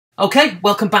Okay,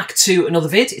 welcome back to another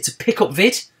vid. It's a pickup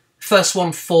vid. First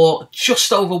one for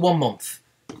just over 1 month.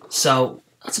 So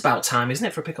that's about time, isn't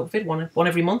it, for a pickup vid? One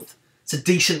every month. It's a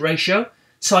decent ratio.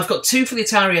 So I've got 2 for the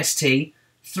Atari ST,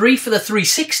 3 for the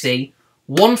 360,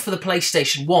 1 for the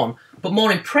PlayStation 1, but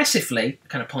more impressively, I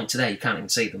kind of point to there, you can't even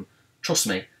see them, trust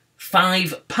me,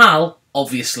 5 PAL,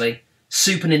 obviously,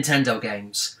 Super Nintendo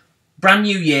games. Brand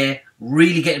new year,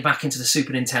 really getting back into the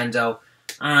Super Nintendo.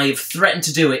 I've threatened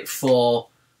to do it for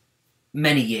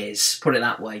many years, put it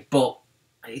that way, but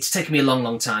it's taken me a long,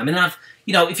 long time. And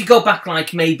if you go back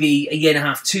like maybe a year and a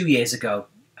half, 2 years ago,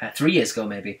 3 years ago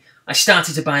maybe, I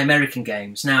started to buy American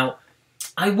games. Now,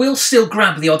 I will still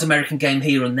grab the odd American game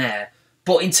here and there,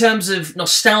 but in terms of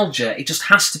nostalgia, it just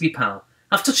has to be PAL.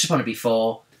 I've touched upon it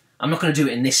before. I'm not going to do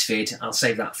it in this vid. I'll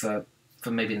save that for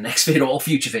maybe the next vid, or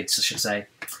future vids, I should say.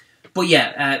 But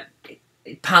yeah,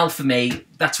 PAL for me,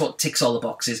 that's what ticks all the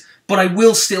boxes. But I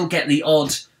will still get the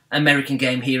odd American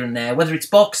game here and there, whether it's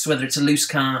boxed, whether it's a loose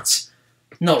cart,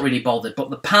 not really bothered. But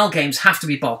the PAL games have to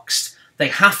be boxed. They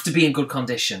have to be in good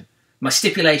condition. My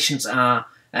stipulations are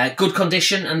good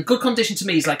condition, and good condition to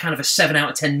me is like kind of a 7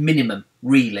 out of 10 minimum,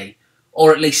 really.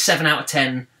 Or at least 7 out of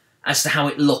 10 as to how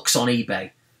it looks on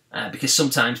eBay. Because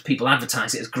sometimes people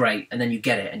advertise it as great, and then you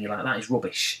get it, and you're like, that is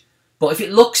rubbish. But if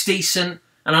it looks decent,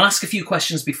 and I'll ask a few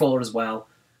questions before as well,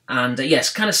 and yes,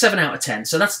 kind of 7 out of 10.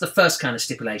 So that's the first kind of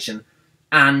stipulation.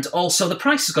 And also the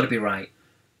price has got to be right.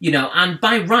 And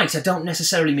by right, I don't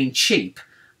necessarily mean cheap.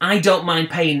 I don't mind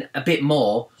paying a bit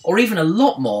more, or even a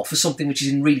lot more, for something which is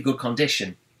in really good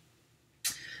condition.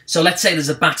 So let's say there's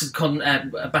a battered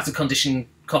condition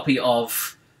copy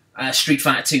of Street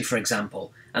Fighter 2, for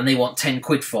example, and they want 10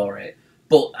 quid for it.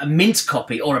 But a mint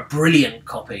copy, or a brilliant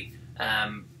copy,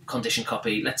 condition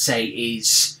copy, let's say,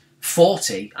 is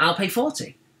 40, I'll pay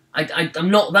 40. I'm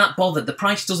not that bothered. The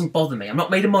price doesn't bother me. I'm not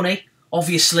made of money,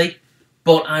 obviously,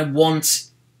 but I want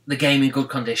the game in good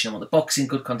condition. I want the box in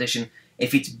good condition.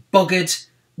 If it's buggered,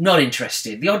 not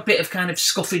interested. The odd bit of kind of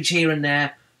scuffage here and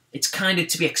there, it's kind of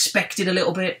to be expected a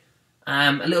little bit.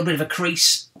 A little bit of a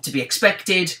crease, to be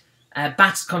expected.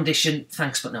 Battered condition,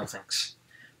 thanks but no thanks.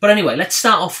 But anyway, let's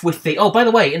start off with the... Oh, by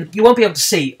the way, and you won't be able to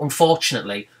see,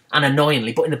 unfortunately, and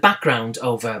annoyingly, but in the background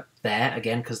over there,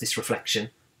 again, because this reflection,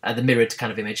 the mirrored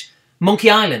kind of image,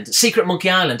 Monkey Island, Secret Monkey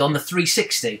Island on the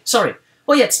 360. Sorry.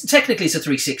 Well, yeah, technically it's a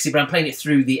 360, but I'm playing it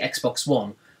through the Xbox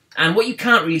One. And what you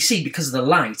can't really see because of the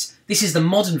light, this is the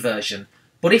modern version.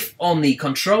 But if on the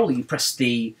controller you press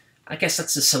the, I guess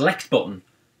that's the select button.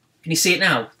 Can you see it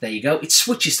now? There you go. It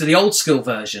switches to the old school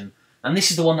version. And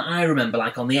this is the one that I remember,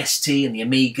 like on the ST and the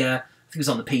Amiga. I think it was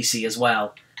on the PC as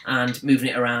well. And moving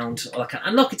it around.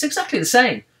 And look, it's exactly the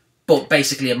same. But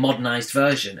basically a modernised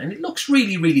version. And it looks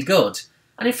really, really good.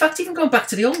 And in fact, even going back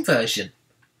to the old version,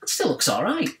 it still looks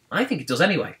alright. I think it does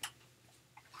anyway.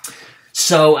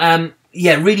 So,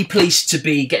 yeah, really pleased to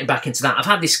be getting back into that. I've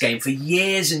had this game for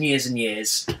years and years and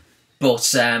years,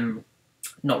 but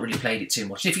not really played it too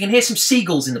much. And if you can hear some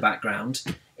seagulls in the background,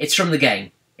 it's from the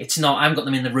game. It's not, I haven't got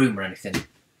them in the room or anything.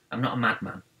 I'm not a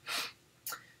madman.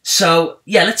 So,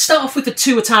 yeah, let's start off with the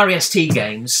 2 Atari ST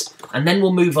games, and then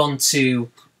we'll move on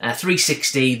to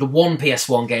 360, the 1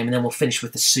 PS1 game, and then we'll finish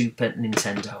with the Super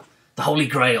Nintendo. The Holy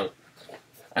Grail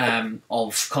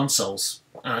of consoles,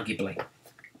 arguably.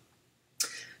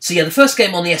 So yeah, the first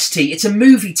game on the ST, it's a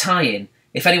movie tie-in.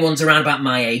 If anyone's around about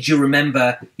my age, you'll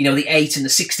remember, the 8 and the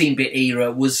 16-bit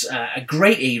era was a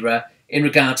great era in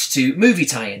regards to movie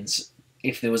tie-ins.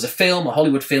 If there was a film, a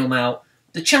Hollywood film out,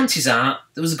 the chances are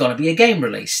there was going to be a game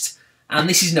released. And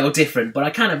this is no different,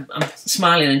 but I'm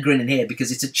smiling and grinning here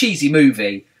because it's a cheesy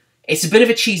movie. It's a bit of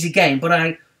a cheesy game, but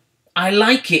I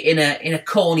like it in a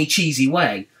corny, cheesy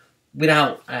way.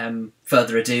 Without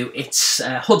further ado, it's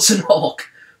Hudson Hawk.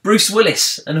 Bruce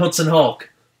Willis and Hudson Hawk.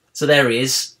 So there he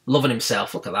is, loving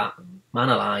himself. Look at that. Man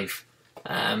alive.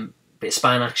 Bit of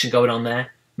spine action going on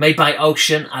there. Made by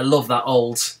Ocean. I love that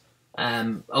old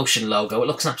Ocean logo. It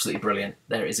looks absolutely brilliant.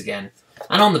 There it is again.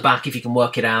 And on the back, if you can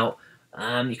work it out,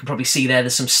 you can probably see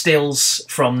there's some stills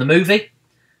from the movie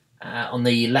on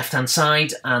the left-hand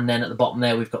side. And then at the bottom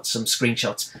there, we've got some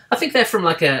screenshots. I think they're from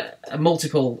like a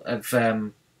multiple of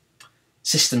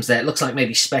systems there. It looks like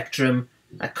maybe Spectrum.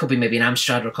 It could be maybe an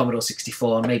Amstrad or a Commodore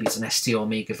 64, maybe it's an ST or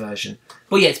Amiga version.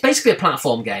 But yeah, it's basically a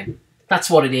platform game. That's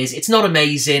what it is. It's not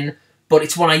amazing, but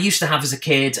it's one I used to have as a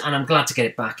kid, and I'm glad to get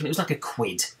it back. And it was like a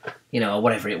quid, or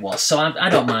whatever it was. So I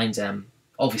don't mind,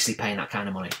 obviously, paying that kind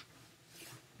of money.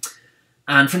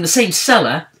 And from the same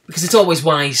seller, because it's always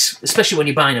wise, especially when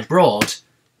you're buying abroad,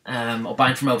 or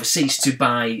buying from overseas, to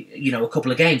buy, a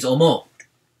couple of games or more.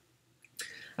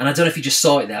 And I don't know if you just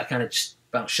saw it there. I kind of just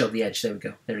about showed the edge. There we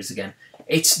go. There it is again.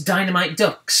 It's Dynamite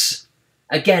Ducks.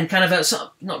 Again, kind of a sort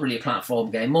of, not really a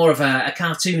platform game, more of a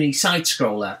cartoony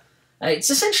side-scroller. It's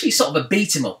essentially sort of a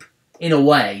beat-em-up, in a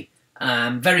way.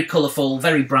 Very colourful,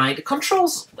 very bright. The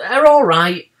controls are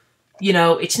alright. You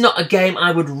know, it's not a game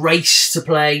I would race to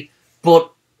play,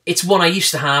 but it's one I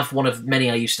used to have, one of many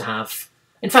I used to have.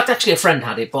 In fact, actually a friend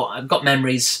had it, but I've got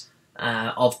memories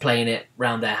of playing it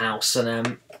round their house.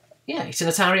 And yeah, it's an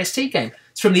Atari ST game.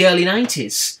 It's from the early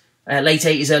 90s, late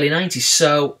 80s, early 90s,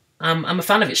 so I'm a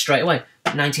fan of it straight away.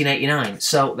 1989,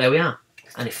 so there we are.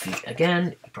 And if you,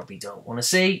 again, you probably don't want to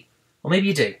see, or maybe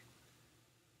you do.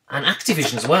 And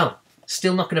Activision as well,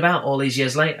 still knocking about all these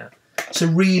years later. So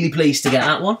really pleased to get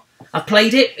that one. I've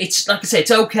played it, it's, like I say,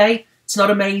 it's okay. It's not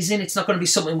amazing, it's not going to be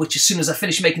something which as soon as I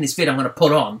finish making this vid I'm going to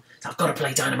put on. I've got to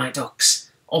play Dynamite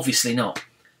Ducks. Obviously not.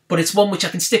 But it's one which I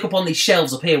can stick up on these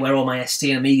shelves up here where all my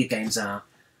ST and Amiga games are.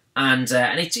 And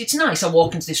it's nice. I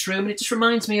walk into this room and it just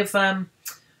reminds me of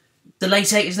the late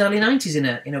 80s and early 90s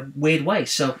in a weird way.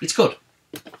 So it's good.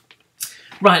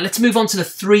 Right, let's move on to the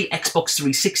 3 Xbox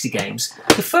 360 games.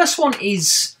 The first one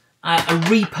is a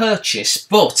repurchase,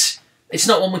 but it's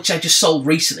not one which I just sold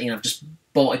recently and I've just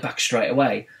bought it back straight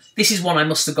away. This is one I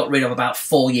must have got rid of about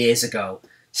 4 years ago.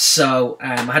 So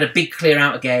I had a big clear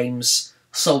out of games,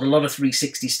 sold a lot of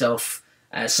 360 stuff,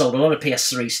 sold a lot of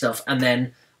PS3 stuff, and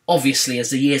then obviously as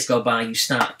the years go by you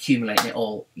start accumulating it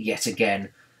all yet again.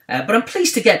 But I'm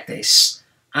pleased to get this,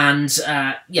 and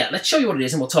yeah, let's show you what it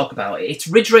is and we'll talk about it. It's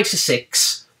Ridge Racer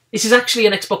 6. This is actually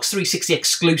an Xbox 360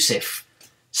 exclusive,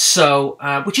 so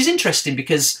which is interesting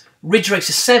because Ridge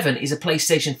Racer 7 is a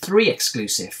PlayStation 3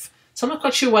 exclusive. So I'm not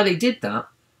quite sure why they did that,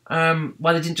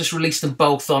 why they didn't just release them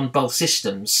both on both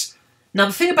systems. Now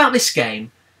the thing about this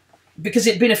game, because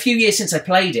it'd been a few years since I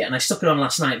played it and I stuck it on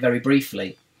last night very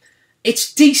briefly,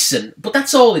 it's decent, but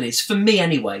that's all it is, for me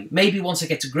anyway. Maybe once I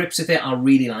get to grips with it, I'll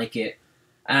really like it.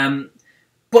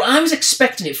 But I was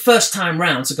expecting it first time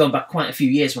round, so going back quite a few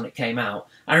years when it came out.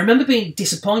 I remember being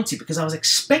disappointed because I was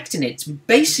expecting it to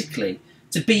basically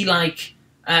to be like,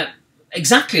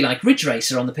 exactly like Ridge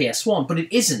Racer on the PS1, but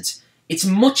it isn't. It's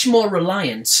much more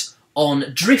reliant on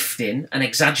drifting, and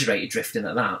exaggerated drifting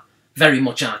at that, very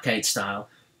much arcade style,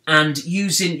 and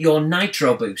using your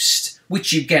nitro boost,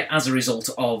 which you get as a result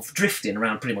of drifting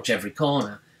around pretty much every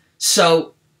corner.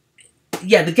 So,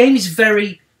 yeah, the game is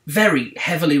very, very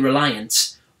heavily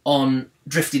reliant on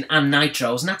drifting and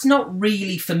nitros, and that's not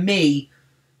really, for me,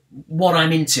 what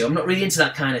I'm into. I'm not really into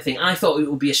that kind of thing. I thought it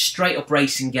would be a straight-up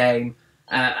racing game,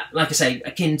 like I say,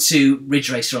 akin to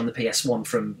Ridge Racer on the PS1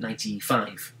 from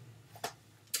 '95.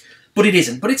 But it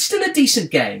isn't. But it's still a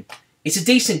decent game. It's a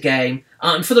decent game,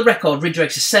 and for the record, Ridge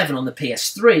Racer 7 on the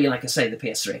PS3, like I say, the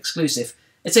PS3 exclusive,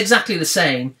 it's exactly the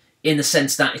same in the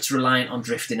sense that it's reliant on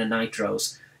drifting and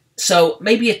nitros. So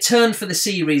maybe a turn for the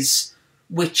series,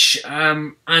 which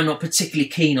I'm not particularly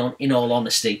keen on, in all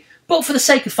honesty. But for the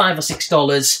sake of $5 or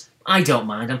 $6, I don't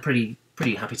mind. I'm pretty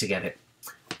happy to get it.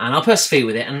 And I'll persevere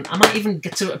with it, and I might even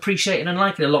get to appreciate it and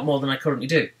like it a lot more than I currently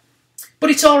do. But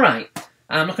it's alright.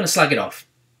 I'm not going to slag it off.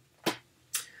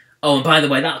 Oh, and by the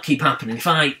way, that'll keep happening.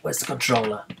 Where's the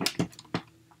controller?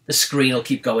 The screen will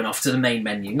keep going off to the main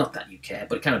menu. Not that you care,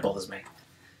 but it kind of bothers me.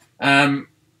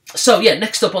 So, yeah,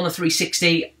 next up on the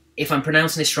 360, if I'm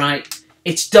pronouncing this right,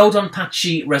 it's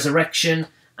Dodonpachi Resurrection,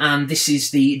 and this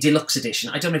is the deluxe edition.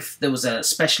 I don't know if there was a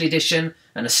special edition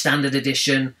and a standard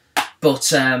edition,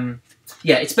 but,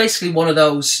 yeah, it's basically one of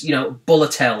those, you know,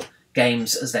 bullet hell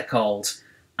games, as they're called.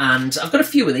 And I've got a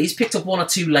few of these, picked up 1 or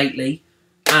 2 lately,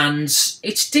 and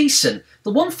it's decent.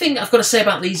 The one thing I've got to say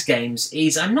about these games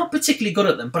is I'm not particularly good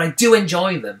at them, but I do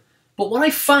enjoy them. But what I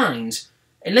find,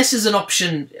 unless there's an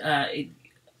option,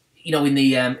 you know, in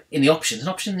the options, an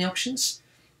option in the options,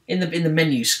 in the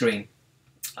menu screen.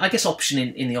 I guess option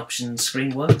in the options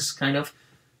screen works, kind of.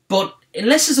 But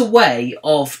unless there's a way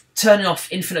of turning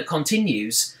off infinite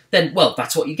continues, then, well,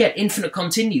 that's what you get, infinite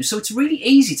continues. So it's really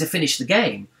easy to finish the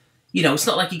game. You know, it's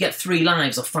not like you get 3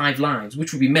 lives or 5 lives,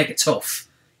 which would be mega tough.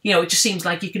 You know, it just seems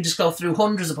like you can just go through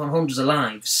hundreds upon hundreds of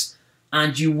lives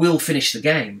and you will finish the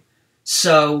game.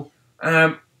 So,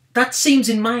 that seems,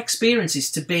 in my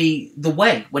experiences, to be the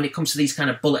way when it comes to these kind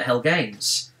of bullet hell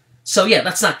games. So, yeah,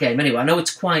 that's that game. Anyway, I know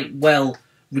it's quite well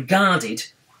regarded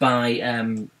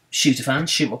by shooter fans,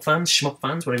 shoot-up fans, shmup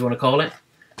fans, whatever you want to call it.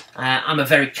 I'm a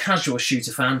very casual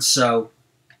shooter fan, so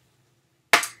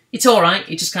it's alright.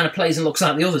 It just kind of plays and looks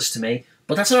like the others to me.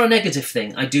 But that's not a negative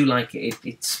thing. I do like it.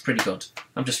 It's pretty good.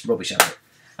 I'm just rubbish at it.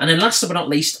 And then last but not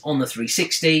least, on the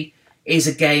 360, is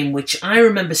a game which I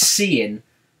remember seeing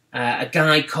a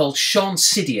guy called Sean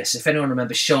Sidious, if anyone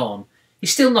remembers Sean.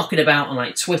 He's still knocking about on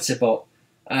like Twitter, but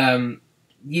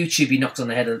YouTube he knocked on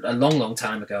the head a long, long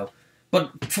time ago.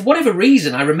 But for whatever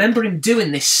reason, I remember him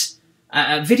doing this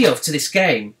video to this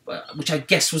game, which I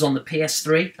guess was on the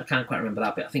PS3. I can't quite remember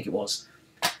that bit. I think it was.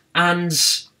 And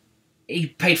he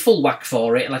paid full whack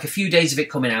for it. Like a few days of it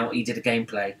coming out, he did a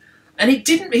gameplay. And it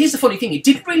didn't... Here's the funny thing. It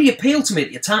didn't really appeal to me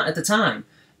at the time.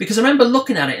 Because I remember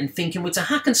looking at it and thinking, well, it's a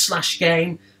hack and slash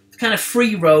game, kind of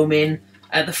free roaming.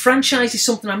 The franchise is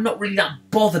something I'm not really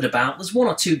that bothered about. There's one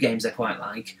or two games I quite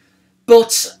like.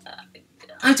 But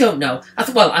I don't know.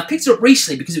 I picked it up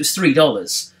recently because it was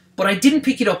 $3. But I didn't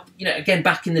pick it up, again,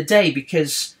 back in the day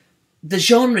because the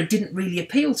genre didn't really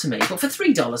appeal to me. But for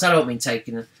 $3, I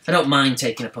don't mind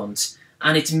taking a punt.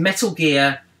 And it's Metal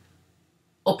Gear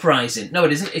Uprising. No,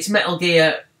 it isn't. It's Metal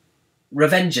Gear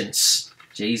Revengeance.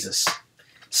 Jesus.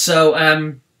 So,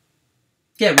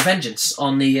 yeah, Revengeance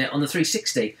on the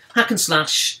 360. Hack and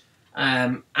slash,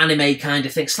 anime kind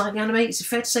of thing. Slightly anime? Is it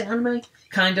fair to say anime?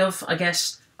 Kind of, I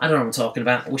guess. I don't know what I'm talking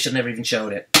about. I wish I'd never even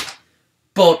showed it.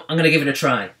 But I'm going to give it a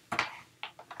try.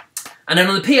 And then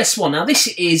on the PS1, now this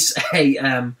is this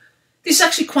is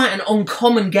actually quite an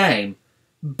uncommon game,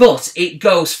 but it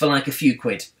goes for like a few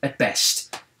quid at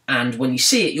best. And when you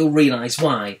see it, you'll realise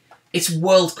why. It's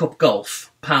World Cup Golf,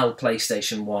 PAL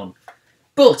PlayStation 1.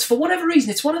 But for whatever reason,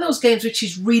 it's one of those games which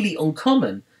is really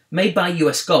uncommon, made by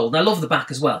US Gold. And I love the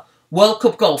back as well. World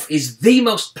Cup Golf is the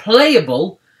most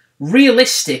playable,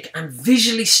 realistic, and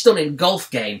visually stunning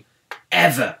golf game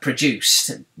ever produced.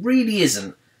 It really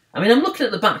isn't. I mean, I'm looking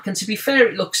at the back, and to be fair,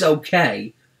 it looks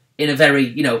okay in a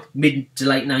very, mid to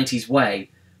late 90s way.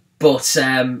 But,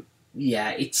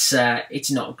 yeah, it's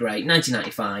not great.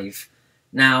 1995.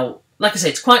 Now, like I say,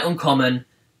 it's quite uncommon,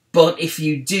 but if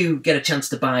you do get a chance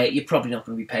to buy it, you're probably not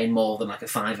going to be paying more than like a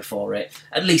 £5 for it.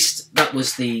 At least that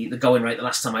was the going rate the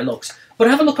last time I looked. But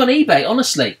have a look on eBay,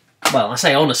 honestly. Well, I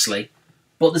say honestly,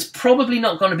 but there's probably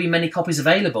not going to be many copies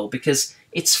available because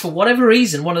it's, for whatever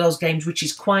reason, one of those games which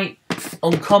is quite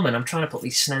uncommon. I'm trying to put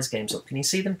these SNES games up. Can you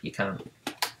see them? You can't.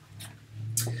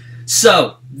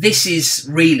 So, this is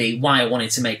really why I wanted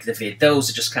to make the vid. Those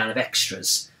are just kind of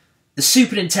extras. The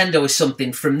Super Nintendo is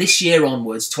something from this year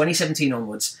onwards, 2017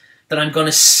 onwards, that I'm going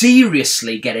to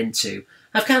seriously get into.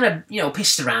 I've kind of,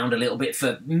 pissed around a little bit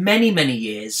for many, many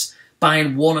years,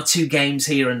 buying one or two games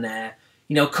here and there.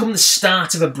 Come the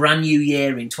start of a brand new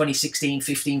year in 2016,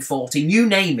 15, 14, you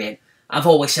name it, I've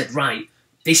always said, right,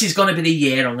 this is going to be the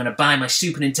year I'm going to buy my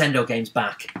Super Nintendo games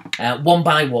back, one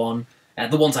by one.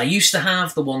 The ones I used to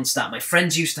have, the ones that my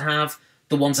friends used to have,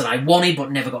 the ones that I wanted but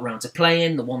never got around to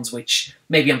playing, the ones which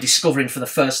maybe I'm discovering for the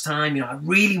first time. I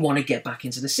really want to get back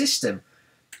into the system.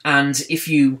 And if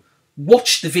you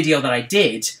watch the video that I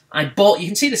did, I bought... You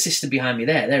can see the system behind me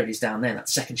there. There it is down there, that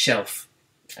second shelf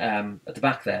at the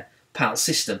back there. PAL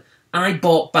system. I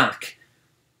bought back...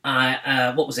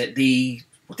 what was it?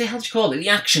 What the hell did you call it? The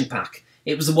Action Pack.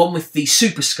 It was the one with the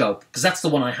Super Scope, because that's the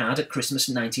one I had at Christmas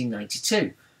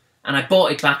 1992. And I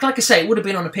bought it back. Like I say, it would have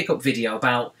been on a pickup video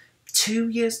about 2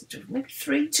 years,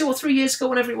 maybe 2 or 3 years ago,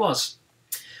 whenever it was.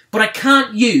 But I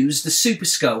can't use the Super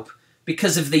Scope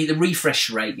because of the refresh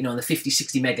rate, the 50,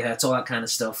 60 megahertz, all that kind of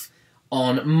stuff,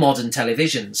 on modern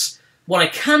televisions. What I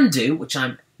can do, which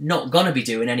I'm not going to be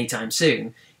doing anytime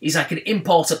soon, is I could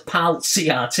import a PAL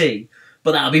CRT,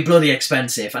 but that'll be bloody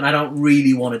expensive, and I don't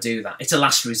really want to do that. It's a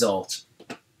last resort.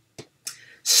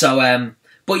 So,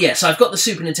 but yeah, so I've got the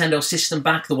Super Nintendo system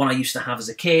back, the one I used to have as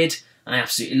a kid. I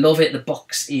absolutely love it. The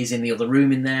box is in the other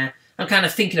room in there. I'm kind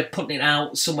of thinking of putting it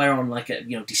out somewhere on like a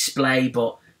display,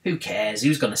 but who cares?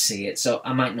 Who's going to see it? So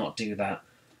I might not do that.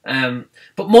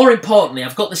 But more importantly,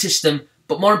 I've got the system,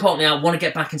 but more importantly, I want to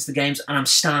get back into the games, and I'm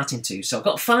starting to. So I've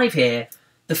got 5 here.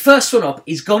 The first one up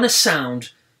is going to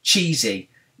sound cheesy.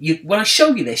 When I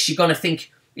show you this, you're going to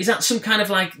think, is that some kind of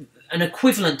like an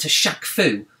equivalent to Shaq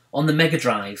Fu on the Mega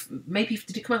Drive? Maybe,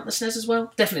 did it come out on the SNES as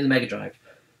well? Definitely the Mega Drive.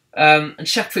 And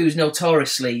Shaq Fu is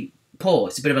notoriously poor.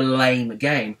 It's a bit of a lame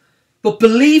game. But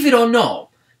believe it or not,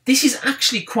 this is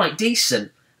actually quite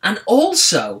decent. And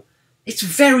also, it's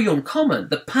very uncommon.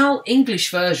 The PAL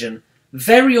English version,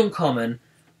 very uncommon.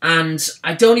 And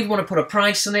I don't even want to put a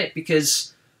price on it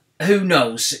because who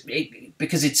knows?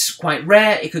 Because it's quite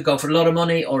rare. It could go for a lot of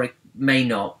money or it may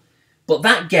not. But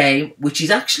that game, which is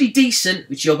actually decent,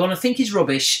 which you're going to think is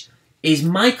rubbish, is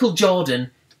Michael Jordan,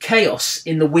 Chaos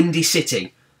in the Windy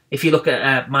City. If you look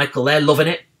at Michael there, loving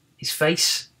it. His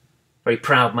face. Very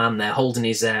proud man there, holding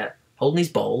his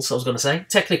balls, I was going to say.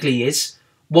 Technically he is.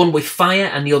 One with fire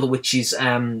and the other which is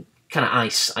kind of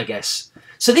ice, I guess.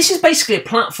 So this is basically a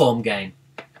platform game.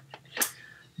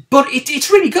 But it's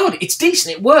really good. It's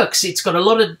decent. It works. It's got a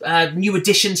lot of new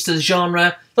additions to the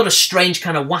genre. A lot of strange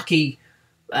kind of wacky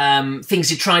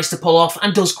things it tries to pull off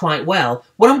and does quite well.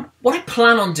 What I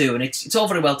plan on doing, it's all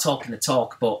very well talking the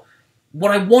talk, but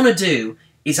what I want to do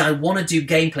is I want to do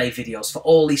gameplay videos for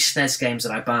all these SNES games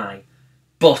that I buy.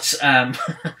 But,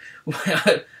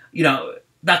 you know,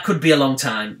 that could be a long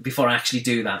time before I actually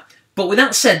do that. But with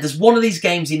that said, there's one of these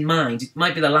games in mind. It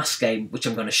might be the last game, which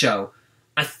I'm going to show.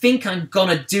 I think I'm going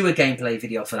to do a gameplay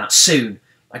video for that soon.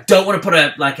 I don't want to put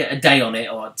a day on it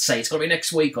or say it's going to be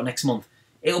next week or next month.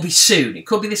 It'll be soon. It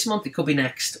could be this month, it could be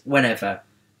next, whenever.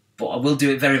 But I will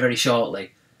do it very, very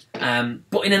shortly.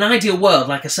 But in an ideal world,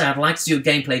 like I say, I'd like to do a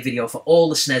gameplay video for all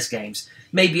the SNES games.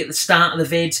 Maybe at the start of the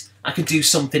vid, I could do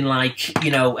something like,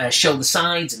 you know, show the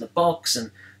sides and the box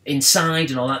and inside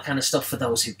and all that kind of stuff for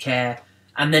those who care.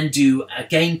 And then do a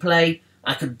gameplay.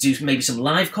 I could do maybe some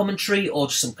live commentary or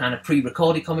just some kind of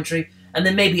pre-recorded commentary. And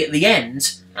then maybe at the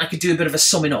end, I could do a bit of a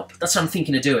summing up. That's what I'm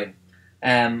thinking of doing.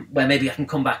 Where maybe I can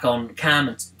come back on cam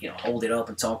and, you know, hold it up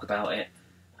and talk about it.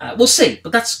 We'll see,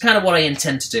 but that's kind of what I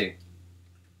intend to do.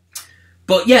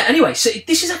 But yeah, anyway, so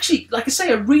this is actually, like I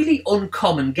say, a really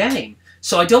uncommon game.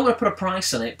 So I don't want to put a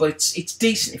price on it, but it's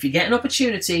decent. If you get an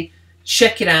opportunity,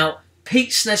 check it out.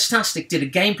 Pete SNEStastic did a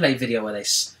gameplay video of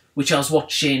this, which I was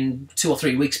watching 2 or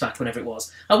 3 weeks back, whenever it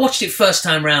was. I watched it first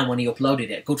time round when he uploaded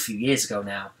it, a good few years ago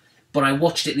now. But I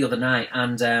watched it the other night,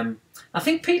 and I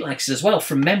think Pete likes it as well,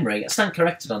 from memory. I stand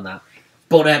corrected on that.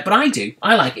 But I do.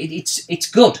 I like it. It's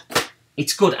good.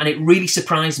 It's good, and it really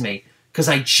surprised me, because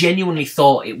I genuinely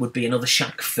thought it would be another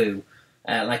Shaq Fu,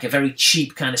 like a very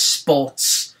cheap kind of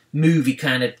sports movie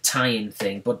kind of tie-in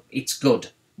thing, but it's good.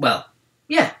 Well,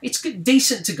 yeah, it's good,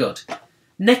 decent to good.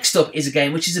 Next up is a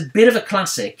game which is a bit of a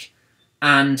classic,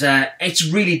 and it's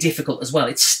really difficult as well.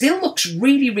 It still looks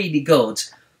really, really good.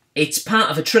 It's part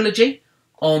of a trilogy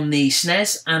on the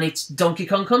SNES, and it's Donkey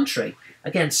Kong Country.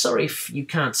 Again, sorry if you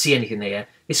can't see anything there.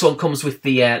 This one comes with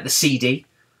the CD.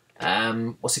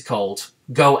 What's it called?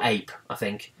 Go Ape, I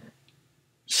think.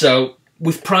 So,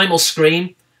 with Primal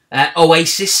Scream,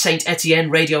 Oasis, Saint Etienne,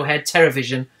 Radiohead,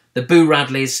 Terrorvision, the Boo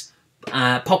Radleys,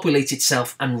 Populate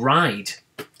Itself, and Ride.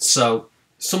 So,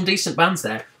 some decent bands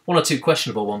there. 1 or 2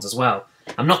 questionable ones as well.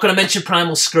 I'm not going to mention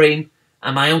Primal Scream,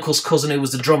 and my uncle's cousin who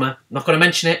was the drummer. Not going to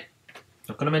mention it.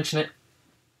 Not going to mention it.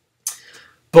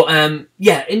 But,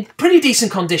 yeah, in pretty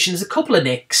decent condition. There's a couple of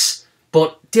nicks.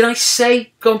 But did I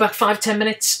say, going back 5-10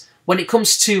 minutes, when it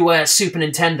comes to Super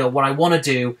Nintendo, what I want to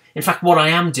do, in fact, what I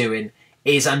am doing,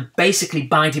 is I'm basically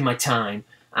biding my time.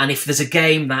 And if there's a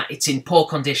game that it's in poor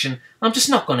condition, I'm just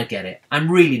not going to get it.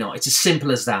 I'm really not. It's as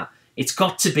simple as that. It's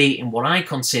got to be in what I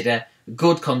consider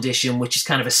good condition, which is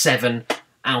kind of a 7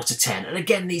 out of 10. And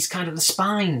again, these kind of the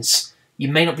spines, you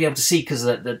may not be able to see because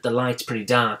the light's pretty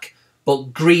dark.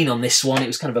 But green on this one, it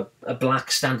was kind of a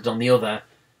black standard on the other.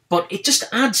 But it just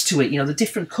adds to it, you know, the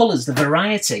different colours, the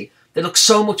variety. They look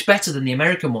so much better than the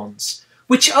American ones.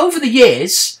 Which over the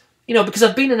years, you know, because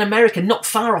I've been in America not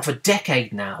far off a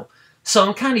decade now, so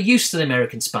I'm kind of used to the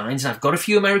American spines, and I've got a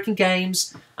few American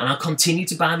games, and I'll continue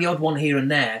to buy the odd one here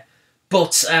and there.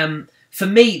 But for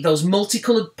me, those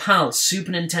multicoloured PAL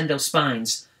Super Nintendo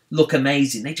spines look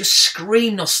amazing. They just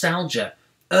scream nostalgia.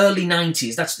 Early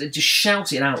 90s, they just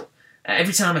shout it out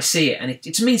every time I see it, and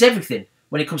it means everything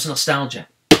when it comes to nostalgia.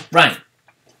 Right,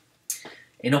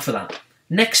 enough of that.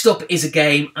 Next up is a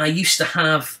game I used to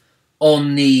have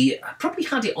on I probably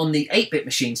had it on the 8-bit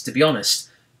machines, to be honest,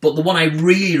 but the one I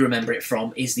really remember it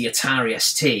from is the Atari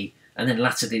ST, and then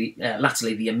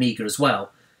latterly the Amiga as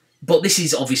well. But this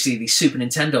is obviously the Super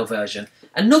Nintendo version.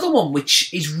 Another one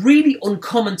which is really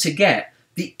uncommon to get,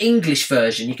 the English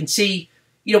version. You can see,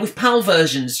 you know, with PAL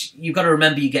versions, you've got to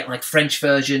remember you get like French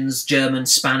versions, German,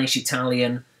 Spanish,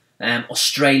 Italian,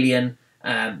 Australian,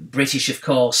 British, of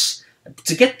course.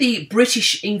 To get the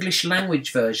British English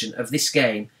language version of this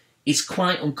game is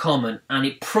quite uncommon, and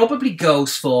it probably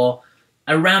goes for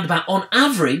around about, on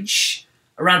average,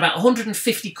 around about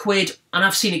 150 quid, and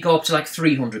I've seen it go up to like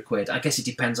 300 quid. I guess it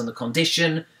depends on the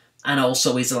condition, and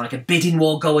also is there like a bidding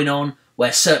war going on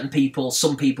where some people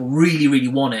really, really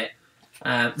want it.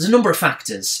 There's a number of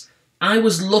factors. I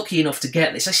was lucky enough to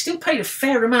get this. I still paid a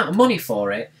fair amount of money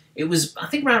for it. It was, I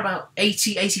think, around about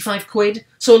 80, 85 quid.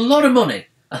 So a lot of money.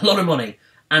 A lot of money.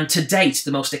 And to date,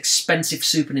 the most expensive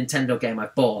Super Nintendo game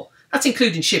I've bought. That's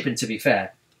including shipping, to be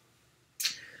fair.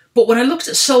 But when I looked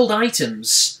at sold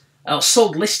items, or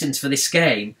sold listings for this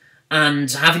game, and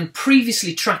having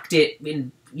previously tracked it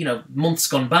in, you know, months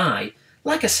gone by,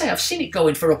 like I say, I've seen it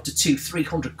going for up to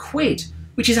 200-300 quid,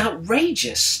 which is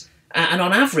outrageous. And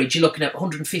on average, you're looking at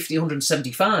 150,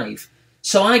 175.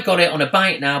 So I got it on a buy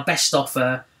it now, best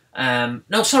offer.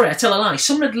 No, sorry, I tell a lie.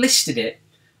 Someone had listed it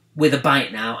with a buy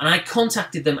it now, and I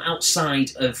contacted them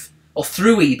outside of or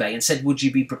through eBay and said, would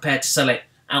you be prepared to sell it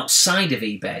outside of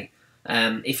eBay?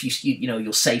 If you know,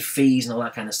 you'll save fees and all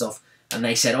that kind of stuff. And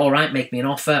they said, all right, make me an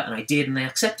offer. And I did, and they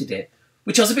accepted it,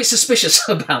 which I was a bit suspicious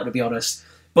about, to be honest.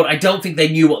 But I don't think they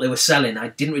knew what they were selling. I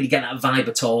didn't really get that vibe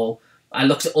at all. I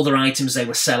looked at other items they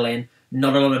were selling,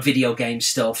 not a lot of video game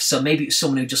stuff. So maybe it was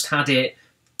someone who just had it,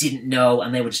 didn't know,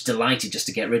 and they were just delighted just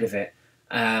to get rid of it.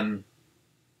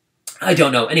 I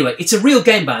don't know. Anyway, it's a real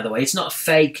game, by the way. It's not a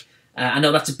fake. I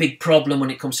know that's a big problem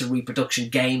when it comes to reproduction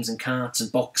games and carts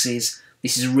and boxes.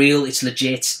 This is real. It's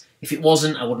legit. If it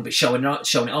wasn't, I wouldn't be showing it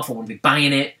off. I wouldn't be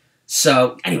buying it.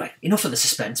 So, anyway, enough of the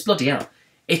suspense. Bloody hell.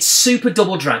 It's Super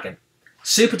Double Dragon.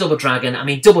 Super Double Dragon. I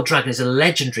mean, Double Dragon is a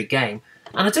legendary game.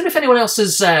 And I don't know if anyone else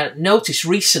has noticed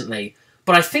recently,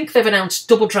 but I think they've announced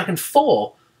Double Dragon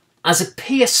 4 as a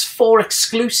PS4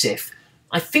 exclusive.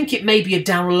 I think it may be a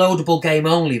downloadable game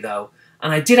only, though.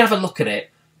 And I did have a look at it,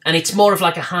 and it's more of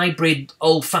like a hybrid,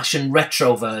 old-fashioned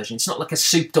retro version. It's not like a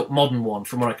souped-up modern one,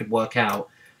 from what I could work out.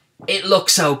 It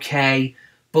looks okay,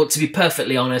 but to be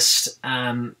perfectly honest,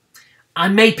 I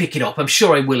may pick it up. I'm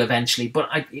sure I will eventually, but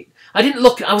I didn't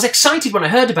look. I was excited when I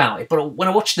heard about it, but when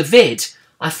I watched the vid,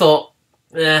 I thought,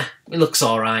 it looks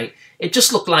alright. It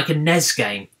just looked like a NES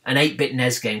game, an 8-bit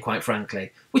NES game, quite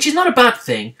frankly, which is not a bad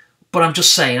thing, but I'm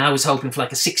just saying, I was hoping for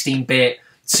like a 16-bit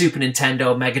Super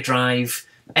Nintendo, Mega Drive,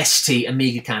 ST,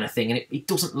 Amiga kind of thing, and it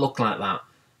doesn't look like that,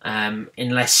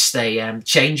 unless they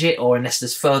change it, or unless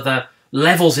there's further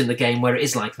levels in the game where it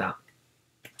is like that.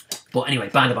 But anyway,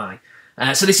 by the by.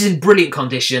 So this is in brilliant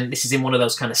condition. This is in one of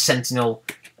those kind of Sentinel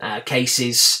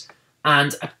cases.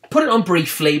 And I put it on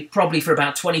briefly, probably for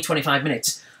about 20-25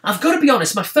 minutes. I've got to be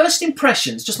honest, my first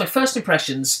impressions,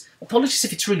 apologies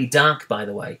if it's really dark, by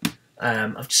the way.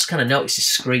 I've just kind of noticed this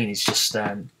screen is just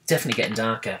definitely getting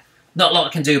darker. Not a lot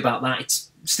I can do about that.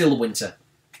 It's still the winter.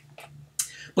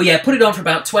 But yeah, put it on for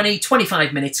about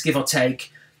 20-25 minutes, give or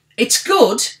take. It's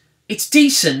good. It's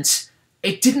decent.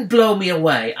 It didn't blow me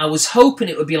away. I was hoping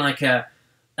it would be like a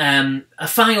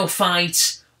Final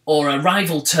Fight or a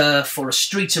Rival Turf or a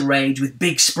Street of Rage with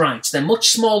big sprites. They're much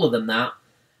smaller than that.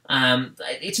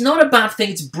 It's not a bad thing.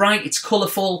 It's bright. It's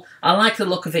colourful. I like the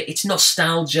look of it. It's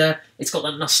nostalgia. It's got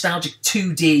that nostalgic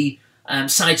 2D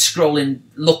side-scrolling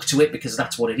look to it, because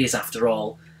that's what it is after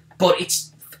all. But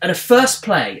it's at a first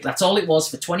play. That's all it was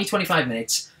for 20-25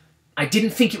 minutes. I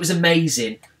didn't think it was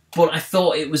amazing, but I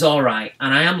thought it was alright,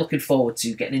 and I am looking forward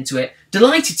to getting into it.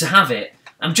 Delighted to have it.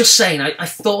 I'm just saying, I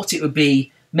thought it would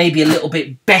be maybe a little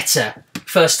bit better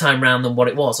first time round than what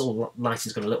it was. Oh,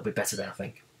 lighting's got a little bit better there, I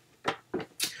think.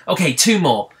 Okay, two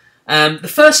more.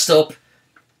 The first up,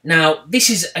 now, this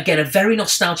is, again, a very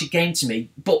nostalgic game to me,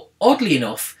 but oddly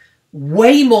enough,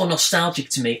 way more nostalgic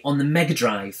to me on the Mega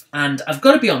Drive. And I've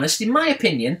got to be honest, in my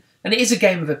opinion, and it is a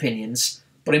game of opinions,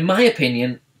 but in my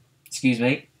opinion, excuse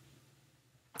me,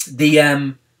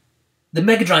 the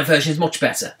Mega Drive version is much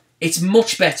better. It's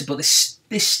much better, but this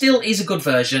still is a good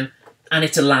version, and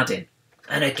it's Aladdin.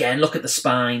 And again, look at the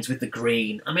spines with the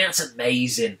green. I mean, that's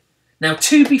amazing. Now,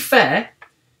 to be fair,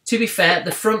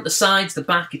 the front, the sides, the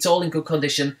back, it's all in good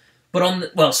condition. But on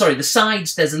the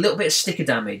sides, there's a little bit of sticker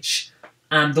damage.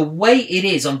 And the way it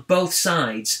is on both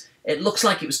sides, it looks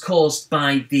like it was caused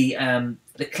by the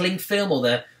cling film or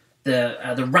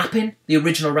the wrapping, the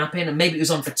original wrapping, and maybe it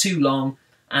was on for too long,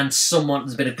 and there's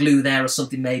a bit of glue there or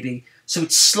something maybe. So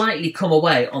it's slightly come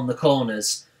away on the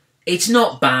corners. It's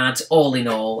not bad, all in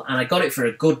all, and I got it for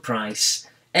a good price.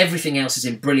 Everything else is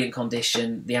in brilliant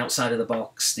condition, the outside of the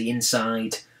box, the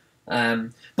inside.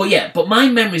 But my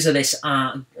memories of this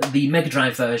are the Mega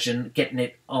Drive version, getting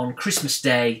it on Christmas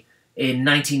Day in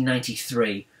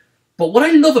 1993. But what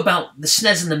I love about the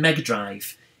SNES and the Mega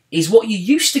Drive is what you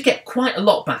used to get quite a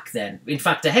lot back then, in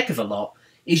fact a heck of a lot,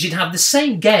 is you'd have the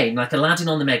same game, like Aladdin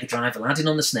on the Mega Drive, Aladdin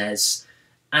on the SNES,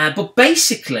 but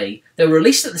basically they were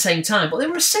released at the same time, but they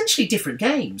were essentially different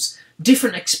games,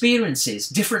 different experiences,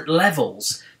 different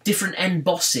levels, different end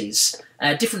bosses,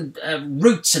 different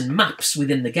routes and maps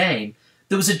within the game.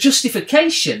 There was a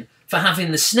justification for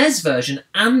having the SNES version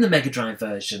and the Mega Drive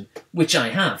version, which I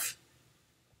have.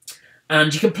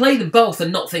 And you can play them both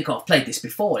and not think, oh, I've played this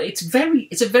before. It's a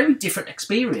very different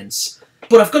experience.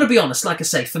 But I've got to be honest, like I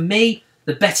say, for me,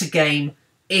 the better game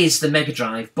is the Mega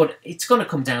Drive, but it's going to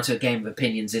come down to a game of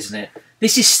opinions, isn't it?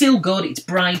 This is still good, it's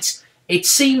bright. It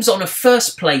seems on a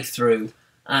first playthrough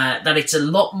that it's a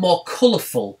lot more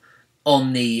colourful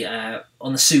on the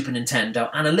Super Nintendo,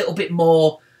 and a little bit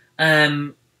more,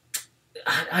 I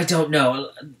don't know,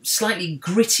 slightly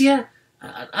grittier?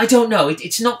 I don't know,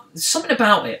 it's not, something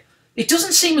about it. It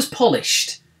doesn't seem as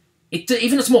polished.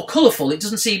 Even though it's more colourful, it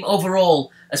doesn't seem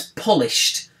overall as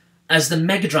polished as the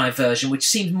Mega Drive version, which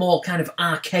seemed more kind of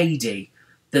arcadey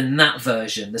than that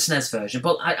version, the SNES version.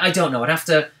 But I don't know. I'd have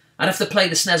to play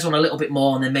the SNES one a little bit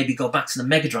more and then maybe go back to the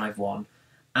Mega Drive one,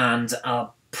 and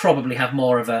I'll probably have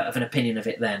more of an opinion of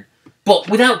it then. But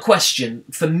without question,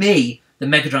 for me, the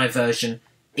Mega Drive version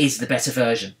is the better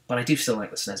version, but I do still like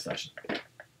the SNES version.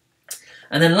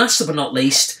 And then last but not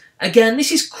least, again,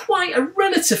 this is quite a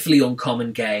relatively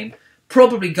uncommon game.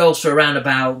 Probably goes for around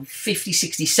about 50,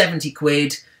 60, 70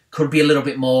 quid. Could be a little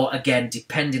bit more, again,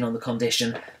 depending on the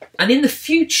condition. And in the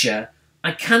future,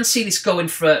 I can see this going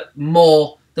for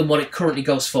more than what it currently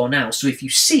goes for now. So if you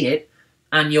see it,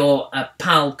 and you're a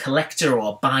PAL collector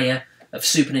or buyer of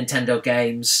Super Nintendo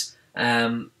games,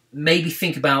 maybe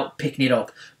think about picking it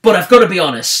up. But I've got to be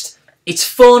honest, it's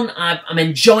fun, I'm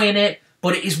enjoying it,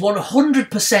 but it is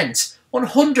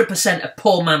 100% a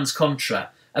poor man's Contra.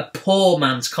 A poor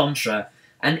man's Contra.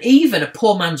 And even a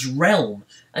poor man's Realm.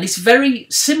 And it's very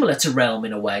similar to Realm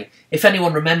in a way. If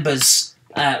anyone remembers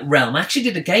Realm, I actually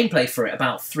did a gameplay for it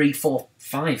about 3, 4,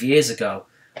 5 years ago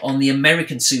on the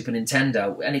American Super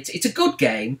Nintendo. And it's a good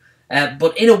game,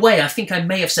 but in a way I think I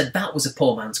may have said that was a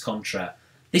poor man's Contra.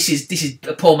 This is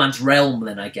a poor man's Realm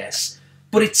then, I guess.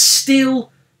 But it's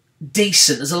still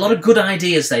decent. There's a lot of good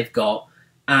ideas they've got.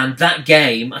 And that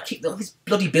game, this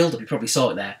bloody build-up, you probably saw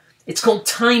it there. It's called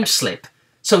Time Slip.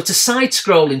 So it's a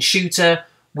side-scrolling shooter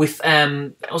with,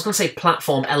 I was going to say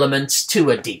platform elements to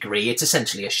a degree. It's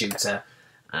essentially a shooter.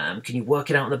 Can you work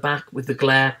it out on the back with the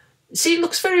glare? See, it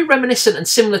looks very reminiscent and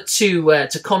similar to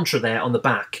Contra there on the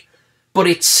back. But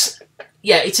it's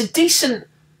a decent...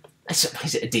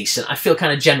 Is it a decent? I feel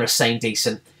kind of generous saying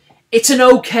decent. It's an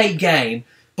okay game,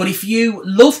 but if you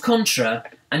love Contra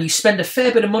and you spend a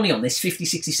fair bit of money on this, 50,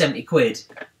 60, 70 quid,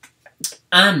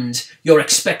 and you're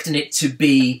expecting it to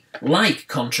be like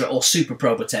Contra or Super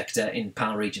Probotector in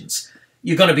PAL regions,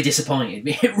 you're going to be disappointed.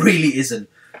 It really isn't.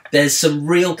 There's some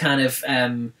real kind of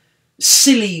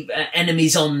silly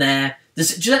enemies on there.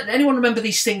 Does anyone remember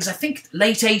these things? I think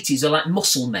late 80s are like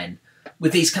muscle men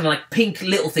with these kind of like pink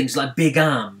little things like big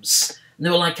arms. And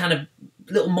they were like kind of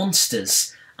little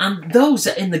monsters. And those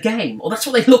are in the game. Or that's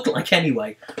what they look like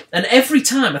anyway. And every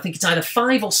time, I think it's either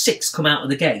 5 or 6 come out of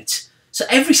the gate. So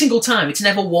every single time, it's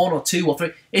never 1 or 2 or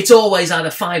 3. It's always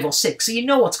either 5 or 6. So you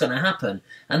know what's going to happen.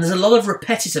 And there's a lot of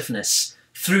repetitiveness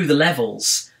through the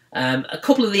levels. A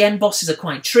couple of the end bosses are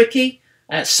quite tricky,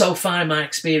 so far in my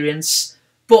experience.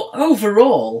 But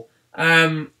overall,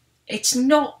 it's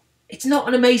not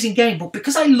an amazing game. But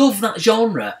because I love that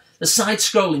genre, the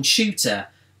side-scrolling shooter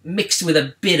mixed with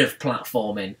a bit of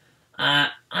platforming,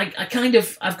 I've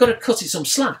got to cut it some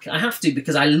slack. I have to,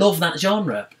 because I love that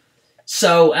genre.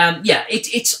 So,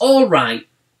 it's all right,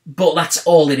 but that's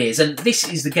all it is. And this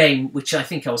is the game which I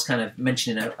think I was kind of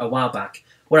mentioning a while back,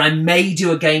 where I may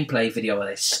do a gameplay video of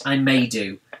this. I may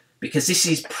do, because this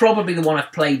is probably the one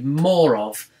I've played more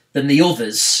of than the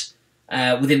others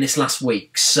within this last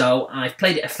week. So I've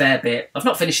played it a fair bit. I've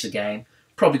not finished the game.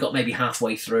 Probably got maybe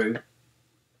halfway through.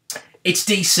 It's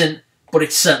decent, but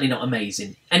it's certainly not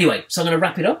amazing. Anyway, so I'm going to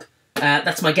wrap it up.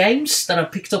 That's my games that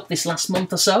I've picked up this last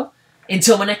month or so.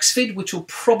 Until my next vid, which will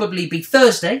probably be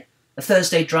Thursday, a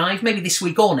Thursday drive, maybe this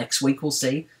week or next week, we'll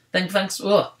see. Then thanks,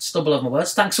 stumble over my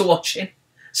words. Thanks for watching.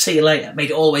 See you later. Made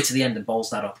it all the way to the end and balls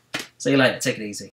that up. See you later. Take it easy.